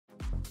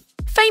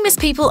Famous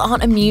people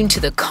aren't immune to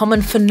the common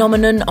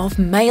phenomenon of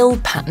male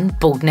pattern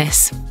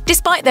baldness.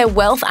 Despite their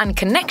wealth and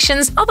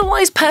connections,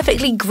 otherwise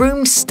perfectly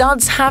groomed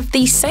studs have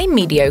the same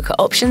mediocre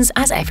options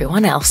as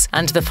everyone else,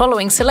 and the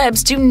following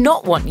celebs do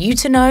not want you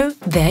to know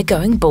they're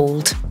going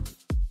bald.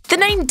 The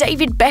name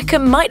David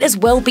Beckham might as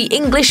well be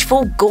English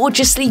for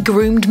gorgeously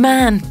groomed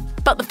man.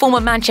 But the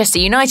former Manchester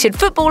United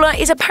footballer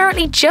is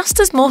apparently just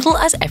as mortal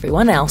as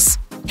everyone else.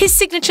 His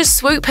signature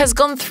swoop has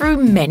gone through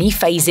many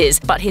phases,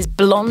 but his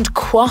blonde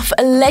coif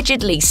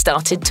allegedly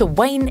started to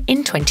wane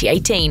in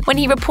 2018, when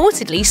he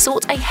reportedly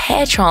sought a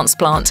hair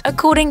transplant,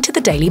 according to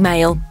the Daily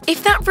Mail.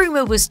 If that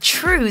rumour was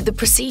true, the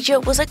procedure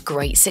was a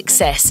great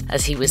success,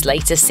 as he was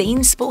later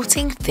seen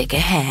sporting thicker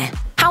hair.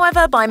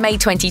 However, by May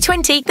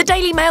 2020, the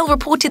Daily Mail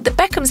reported that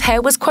Beckham's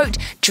hair was, quote,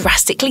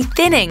 drastically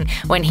thinning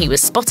when he was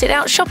spotted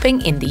out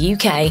shopping in the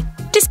UK.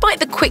 Despite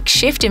the quick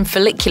shift in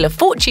follicular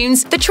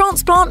fortunes, the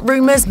transplant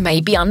rumours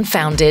may be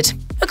unfounded.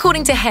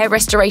 According to hair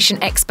restoration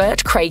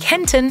expert Craig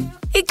Henton,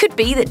 it could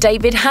be that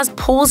David has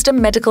paused a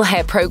medical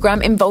hair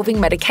program involving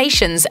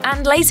medications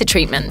and laser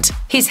treatment.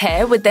 His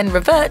hair would then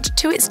revert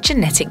to its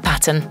genetic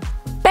pattern.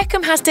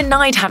 Beckham has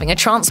denied having a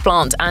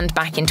transplant, and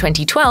back in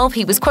 2012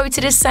 he was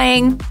quoted as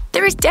saying,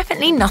 "There is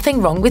definitely nothing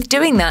wrong with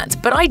doing that,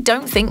 but I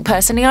don't think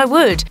personally I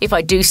would. If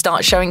I do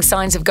start showing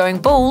signs of going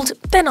bald,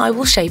 then I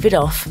will shave it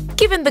off."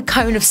 Given the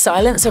cone of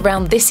silence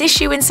around this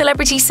issue in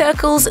celebrity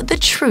circles, the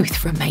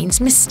truth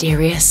remains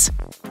mysterious.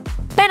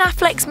 Ben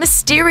Affleck's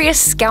mysterious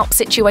scalp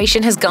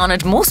situation has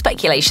garnered more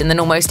speculation than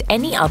almost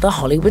any other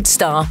Hollywood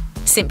star.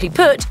 Simply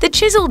put, the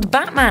chiseled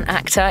Batman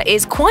actor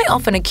is quite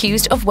often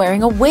accused of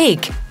wearing a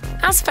wig.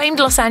 As famed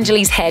Los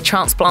Angeles hair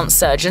transplant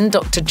surgeon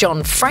Dr.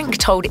 John Frank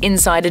told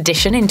Inside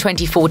Edition in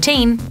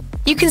 2014,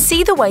 "You can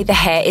see the way the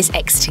hair is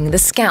exiting the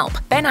scalp.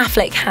 Ben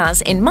Affleck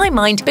has, in my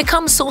mind,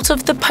 become sort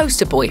of the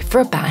poster boy for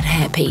a bad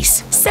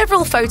hairpiece."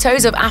 Several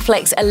photos of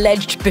Affleck's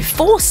alleged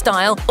before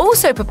style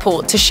also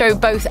purport to show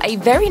both a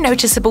very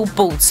noticeable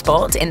bald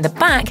spot in the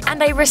back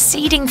and a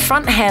receding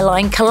front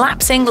hairline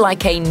collapsing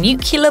like a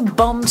nuclear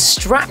bomb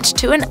strapped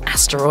to an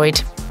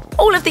asteroid.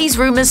 All of these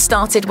rumours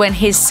started when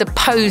his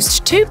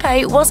supposed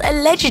toupee was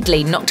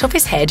allegedly knocked off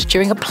his head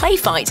during a play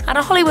fight at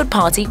a Hollywood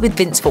party with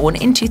Vince Vaughn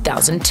in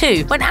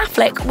 2002, when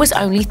Affleck was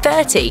only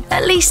 30,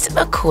 at least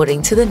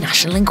according to the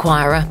National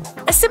Enquirer.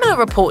 A similar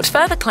report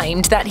further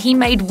claimed that he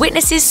made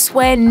witnesses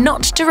swear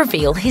not to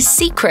reveal his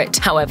secret.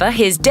 However,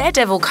 his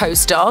Daredevil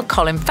co-star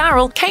Colin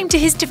Farrell came to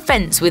his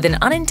defence with an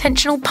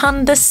unintentional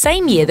pun the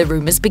same year the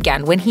rumours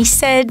began, when he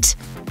said,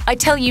 "I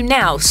tell you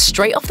now,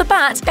 straight off the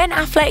bat, Ben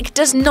Affleck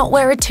does not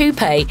wear a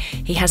toupee.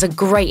 He has a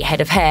great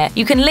head of hair.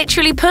 You can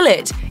literally pull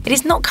it. It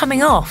is not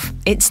coming off.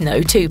 It's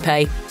no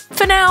toupee."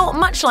 For now,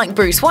 much like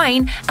Bruce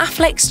Wayne,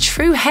 Affleck's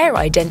true hair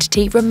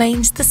identity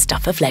remains the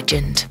stuff of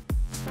legend.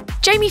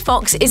 Jamie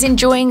Foxx is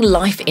enjoying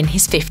life in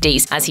his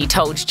 50s, as he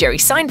told Jerry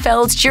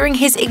Seinfeld during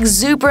his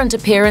exuberant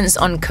appearance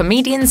on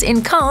Comedians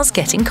in Cars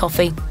Getting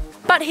Coffee.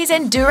 But his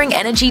enduring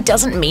energy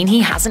doesn't mean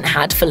he hasn't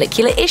had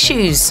follicular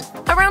issues.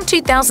 Around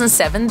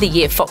 2007, the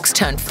year Foxx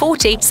turned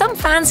 40, some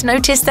fans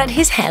noticed that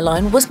his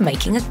hairline was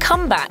making a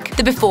comeback.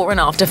 The before and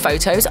after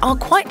photos are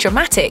quite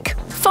dramatic.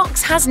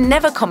 Foxx has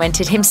never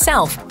commented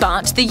himself,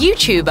 but the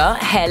YouTuber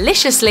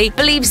Hairliciously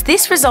believes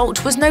this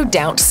result was no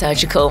doubt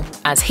surgical.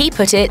 As he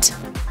put it,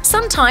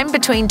 "Sometime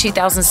between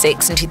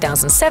 2006 and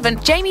 2007,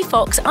 Jamie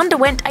Foxx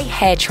underwent a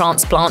hair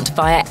transplant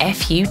via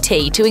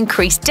FUT to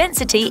increase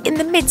density in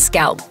the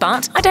mid-scalp,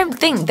 but I don't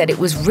think that it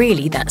was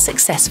really that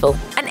successful."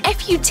 An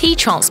FUT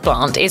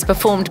transplant is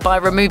performed by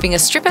removing a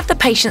strip of the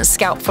patient's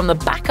scalp from the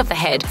back of the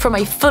head from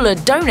a fuller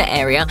donor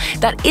area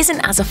that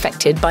isn't as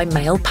affected by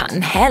male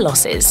pattern hair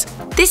losses.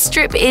 This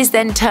strip is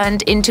then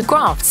turned into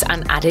grafts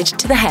and added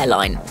to the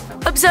hairline.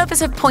 Observers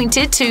have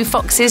pointed to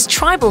Foxx's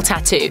tribal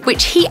tattoo,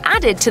 which he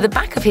added to the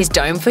back of his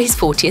dome for his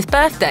 40th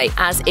birthday,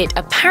 as it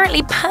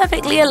apparently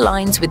perfectly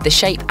aligns with the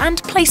shape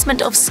and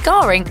placement of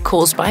scarring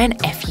caused by an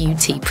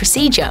FUT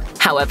procedure.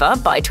 However,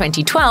 by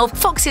 2012,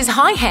 Foxx's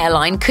high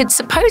hairline could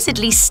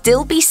supposedly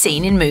still be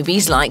seen in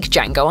movies like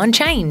Django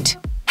Unchained.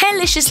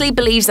 Hairliciously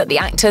believes that the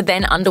actor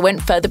then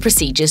underwent further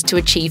procedures to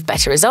achieve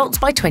better results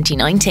by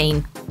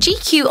 2019.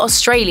 GQ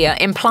Australia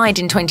implied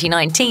in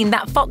 2019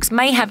 that Foxx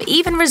may have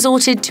even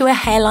resorted to a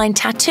hairline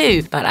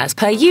tattoo, but as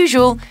per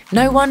usual,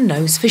 no one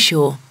knows for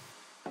sure.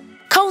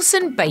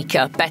 Colson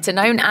Baker, better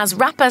known as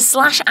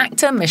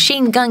rapper/actor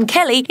Machine Gun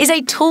Kelly, is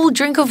a tall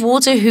drink of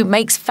water who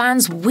makes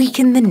fans weak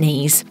in the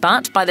knees.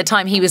 But by the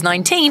time he was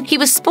 19, he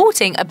was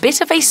sporting a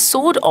bit of a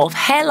sawed-off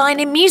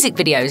hairline in music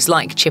videos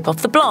like Chip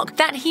Off the Block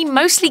that he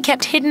mostly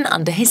kept hidden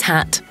under his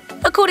hat.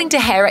 According to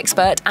hair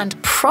expert and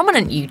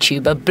prominent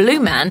YouTuber Blue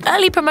Man,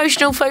 early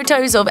promotional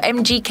photos of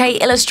MGK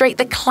illustrate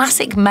the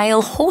classic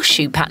male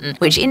horseshoe pattern,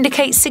 which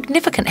indicates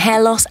significant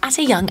hair loss at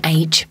a young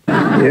age.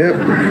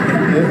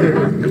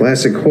 Yep,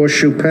 classic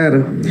horseshoe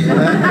pattern.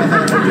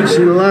 I've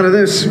seen a lot of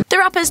this. The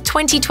rapper's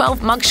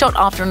 2012 mugshot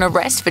after an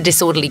arrest for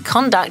disorderly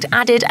conduct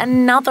added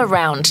another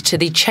round to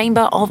the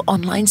chamber of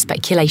online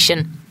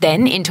speculation.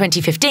 Then, in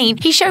 2015,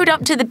 he showed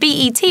up to the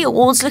BET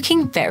Awards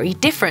looking very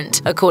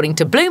different. According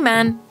to Blue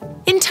Man,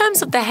 In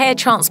terms of the hair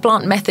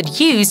transplant method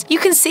used, you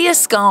can see a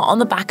scar on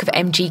the back of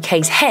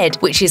MGK's head,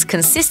 which is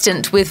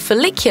consistent with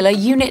follicular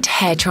unit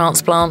hair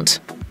transplant.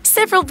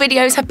 Several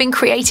videos have been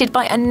created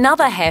by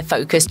another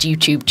hair-focused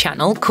YouTube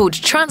channel called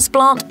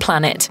Transplant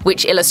Planet,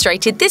 which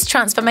illustrated this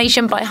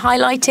transformation by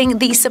highlighting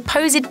the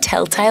supposed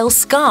telltale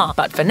scar.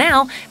 But for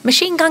now,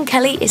 Machine Gun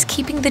Kelly is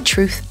keeping the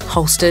truth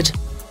holstered.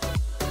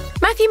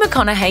 Matthew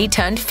McConaughey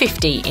turned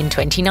 50 in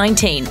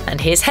 2019, and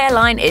his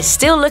hairline is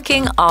still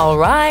looking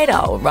alright.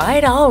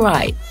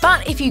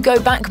 But if you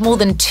go back more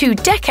than 2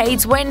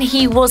 decades, when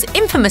he was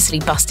infamously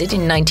busted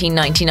in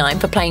 1999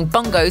 for playing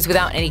bongos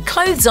without any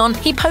clothes on,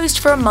 he posed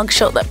for a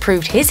mugshot that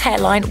proved his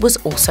hairline was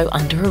also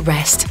under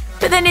arrest.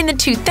 But then in the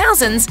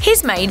 2000s,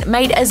 his mane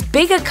made as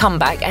big a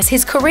comeback as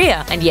his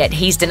career, and yet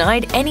he's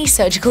denied any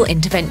surgical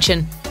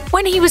intervention.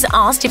 When he was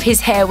asked if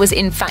his hair was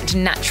in fact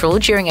natural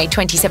during a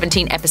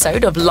 2017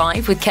 episode of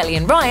Live with Kelly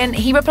and Ryan,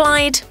 he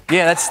replied,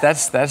 "Yeah,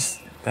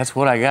 that's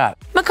what I got."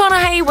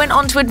 McConaughey went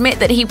on to admit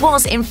that he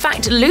was in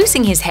fact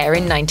losing his hair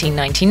in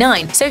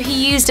 1999, so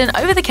he used an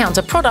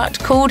over-the-counter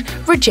product called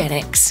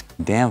Regenix.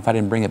 Damn if I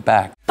didn't bring it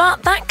back.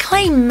 But that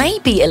claim may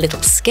be a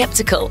little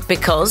skeptical,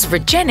 because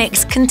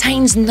Regenix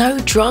contains no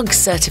drug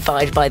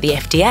certified by the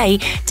FDA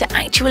to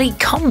actually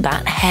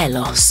combat hair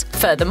loss.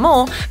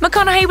 Furthermore,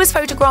 McConaughey was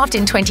photographed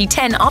in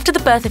 2010 after the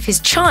birth of his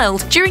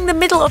child during the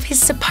middle of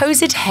his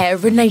supposed hair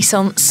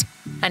renaissance,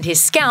 and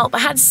his scalp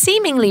had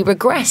seemingly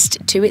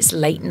regressed to its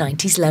late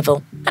 90s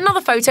level.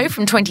 Another photo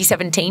from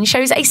 2017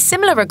 shows a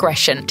similar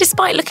regression,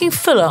 despite looking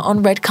fuller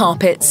on red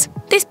carpets.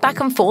 This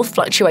back-and-forth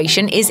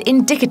fluctuation is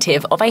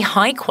indicative of a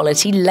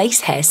high-quality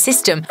lace hair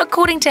system,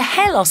 according to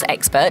hair loss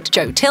expert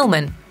Joe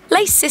Tillman.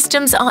 Lace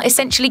systems are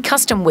essentially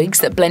custom wigs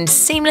that blend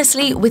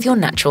seamlessly with your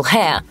natural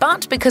hair,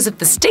 but because of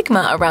the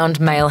stigma around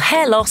male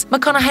hair loss,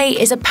 McConaughey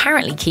is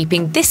apparently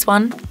keeping this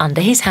one under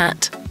his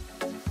hat.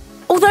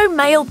 Although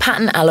male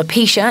pattern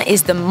alopecia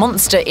is the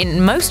monster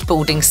in most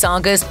balding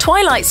sagas,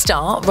 Twilight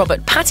star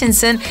Robert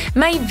Pattinson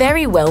may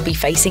very well be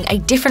facing a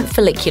different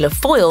follicular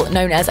foil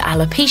known as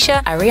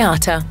alopecia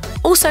areata,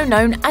 also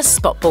known as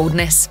spot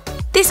baldness.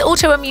 This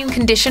autoimmune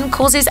condition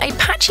causes a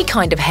patchy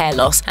kind of hair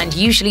loss and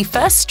usually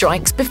first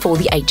strikes before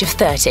the age of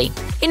 30.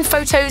 In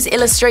photos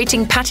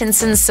illustrating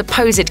Pattinson's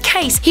supposed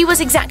case, he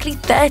was exactly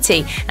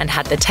 30 and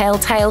had the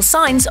telltale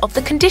signs of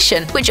the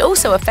condition, which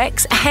also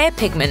affects hair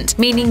pigment,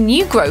 meaning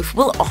new growth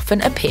will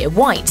often appear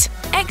white.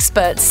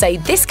 Experts say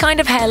this kind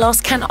of hair loss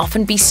can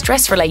often be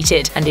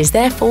stress-related and is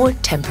therefore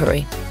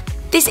temporary.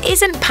 This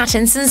isn't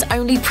Pattinson's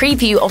only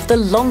preview of the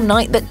long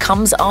night that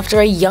comes after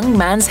a young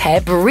man's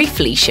hair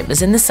briefly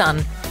shimmers in the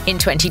sun. In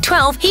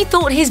 2012, he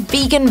thought his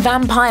vegan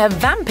vampire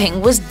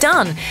vamping was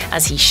done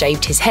as he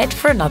shaved his head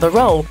for another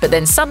role, but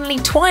then suddenly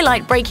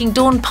Twilight Breaking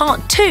Dawn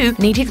Part 2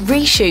 needed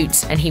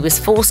reshoots, and he was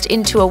forced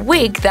into a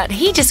wig that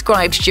he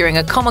described during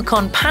a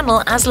Comic-Con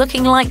panel as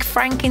looking like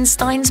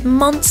Frankenstein's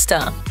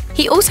monster.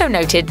 He also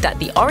noted that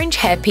the orange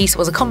hairpiece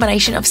was a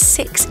combination of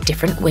 6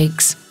 different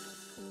wigs.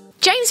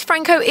 James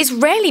Franco is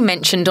rarely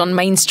mentioned on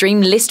mainstream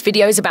list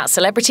videos about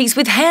celebrities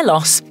with hair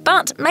loss,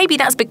 but maybe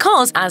that's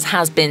because, as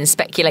has been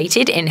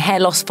speculated in hair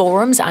loss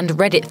forums and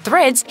Reddit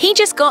threads, he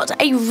just got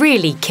a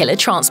really killer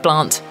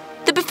transplant.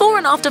 The before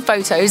and after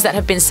photos that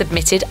have been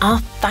submitted are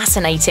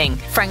fascinating.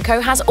 Franco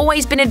has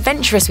always been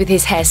adventurous with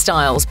his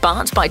hairstyles,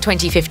 but by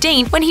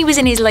 2015, when he was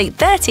in his late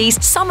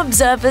 30s, some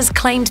observers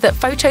claimed that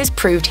photos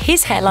proved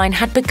his hairline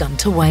had begun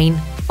to wane.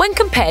 When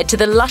compared to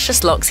the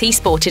luscious locks he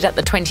sported at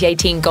the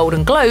 2018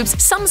 Golden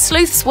Globes, some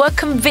sleuths were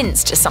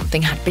convinced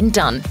something had been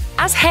done.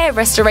 As hair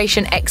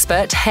restoration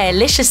expert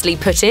Hairliciously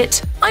put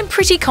it, "I'm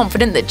pretty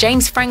confident that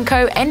James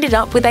Franco ended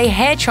up with a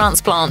hair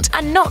transplant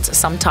and not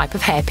some type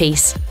of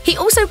hairpiece." He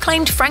also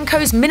claimed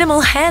Franco's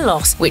minimal hair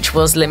loss, which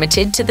was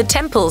limited to the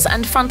temples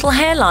and frontal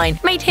hairline,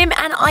 made him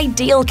an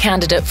ideal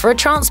candidate for a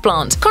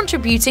transplant,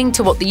 contributing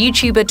to what the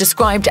YouTuber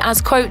described as,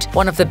 quote,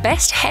 "one of the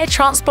best hair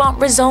transplant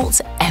results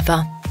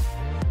ever."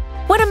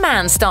 When a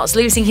man starts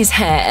losing his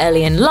hair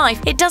early in life,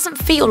 it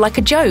doesn't feel like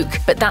a joke,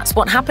 but that's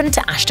what happened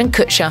to Ashton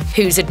Kutcher,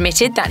 who's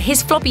admitted that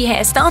his floppy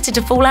hair started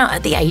to fall out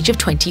at the age of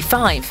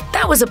 25.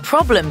 That was a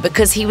problem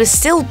because he was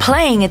still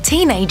playing a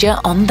teenager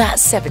on That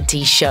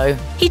 70s Show.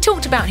 He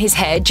talked about his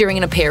hair during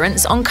an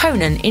appearance on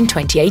Conan in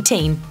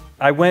 2018.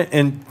 I went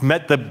and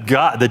met the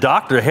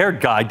doctor, hair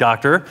guy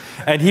doctor,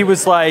 and he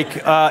was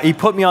like, he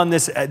put me on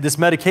this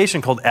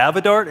medication called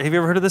Avodart. Have you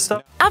ever heard of this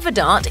stuff?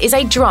 Avodart is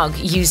a drug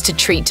used to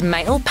treat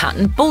male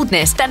pattern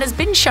baldness that has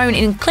been shown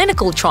in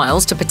clinical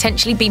trials to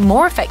potentially be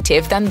more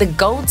effective than the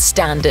gold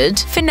standard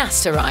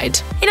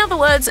finasteride. In other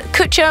words,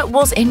 Kutcher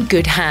was in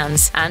good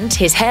hands, and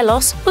his hair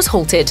loss was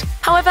halted.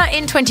 However,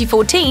 in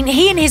 2014,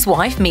 he and his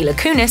wife, Mila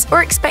Kunis,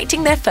 were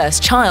expecting their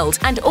first child,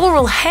 and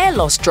oral hair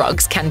loss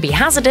drugs can be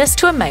hazardous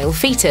to a male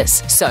fetus.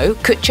 So,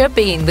 Kutcher,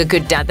 being the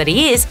good dad that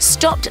he is,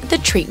 stopped the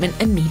treatment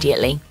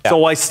immediately.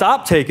 So I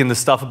stopped taking this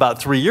stuff about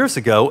 3 years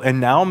ago,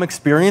 and now I'm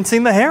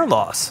experiencing the hair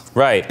loss.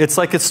 Right. It's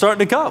like it's starting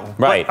to go.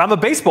 Right. But I'm a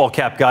baseball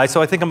cap guy,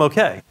 so I think I'm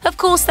okay. Of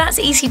course, that's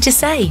easy to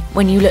say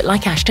when you look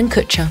like Ashton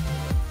Kutcher.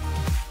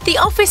 The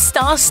Office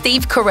star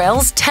Steve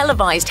Carell's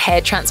televised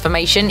hair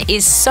transformation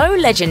is so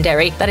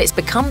legendary that it's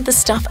become the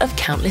stuff of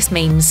countless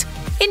memes.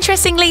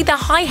 Interestingly, the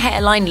high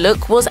hairline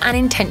look was an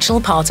intentional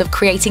part of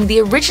creating the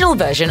original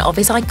version of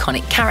his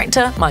iconic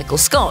character, Michael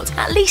Scott,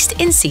 at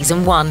least in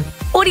Season 1.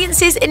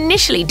 Audiences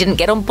initially didn't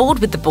get on board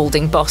with the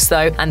balding boss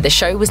though, and the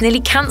show was nearly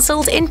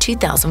cancelled in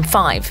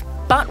 2005.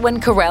 But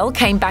when Carell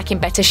came back in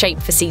better shape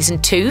for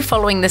Season 2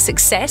 following the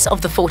success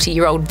of The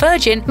 40-Year-Old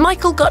Virgin,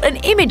 Michael got an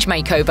image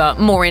makeover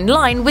more in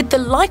line with the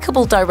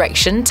likeable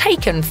direction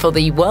taken for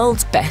the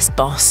world's best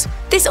boss.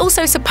 This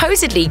also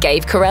supposedly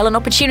gave Carell an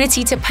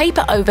opportunity to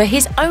paper over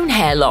his own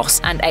hair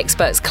loss, and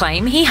experts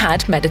claim he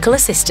had medical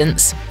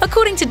assistance.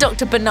 According to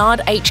Dr.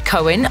 Bernard H.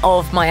 Cohen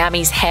of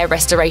Miami's Hair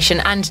Restoration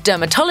and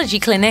Dermatology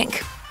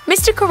Clinic,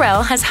 Mr.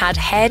 Carell has had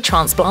hair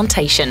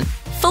transplantation.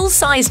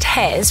 Full-sized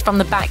hairs from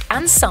the back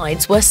and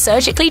sides were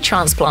surgically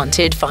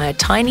transplanted via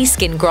tiny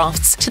skin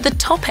grafts to the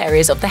top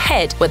areas of the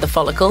head where the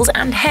follicles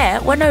and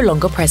hair were no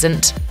longer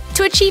present.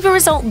 To achieve a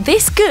result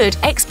this good,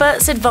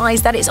 experts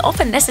advise that it's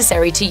often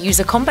necessary to use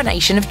a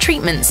combination of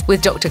treatments,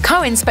 with Dr.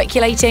 Cohen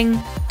speculating,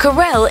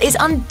 Carell is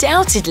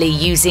undoubtedly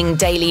using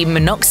daily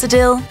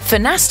minoxidil,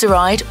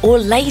 finasteride, or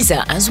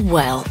laser as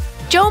well.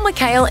 Joel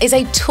McHale is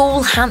a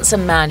tall,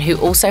 handsome man who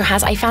also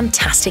has a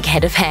fantastic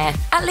head of hair.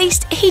 At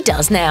least he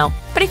does now.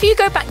 But if you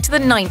go back to the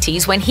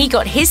 90s when he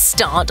got his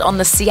start on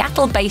the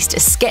Seattle-based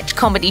sketch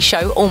comedy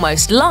show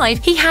Almost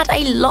Live, he had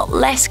a lot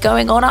less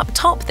going on up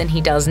top than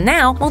he does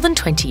now more than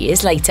 20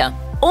 years later.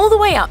 All the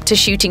way up to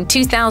shooting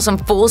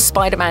 2004's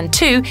Spider-Man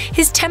 2,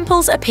 his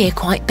temples appear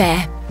quite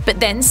bare. But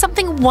then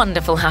something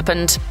wonderful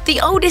happened.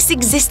 The oldest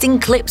existing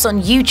clips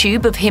on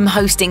YouTube of him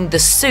hosting The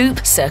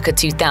Soup circa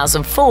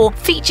 2004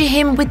 feature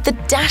him with the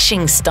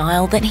dashing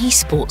style that he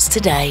sports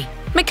today.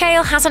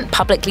 McHale hasn't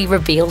publicly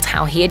revealed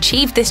how he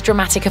achieved this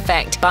dramatic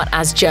effect, but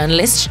as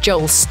journalist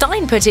Joel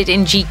Stein put it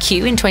in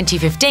GQ in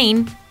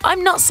 2015,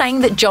 I'm not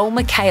saying that Joel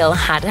McHale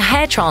had a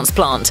hair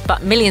transplant,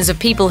 but millions of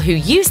people who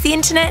use the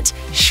internet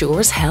sure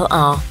as hell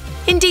are.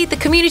 Indeed, the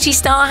community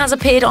star has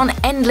appeared on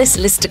endless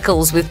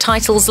listicles with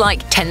titles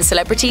like 10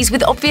 celebrities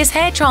with obvious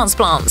hair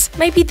transplants.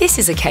 Maybe this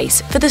is a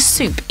case for The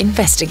Soup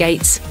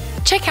Investigates.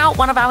 Check out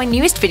one of our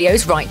newest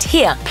videos right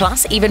here.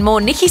 Plus, even more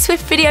Nicki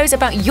Swift videos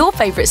about your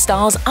favourite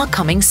stars are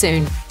coming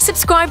soon.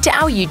 Subscribe to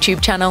our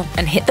YouTube channel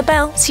and hit the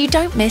bell so you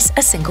don't miss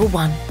a single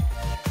one.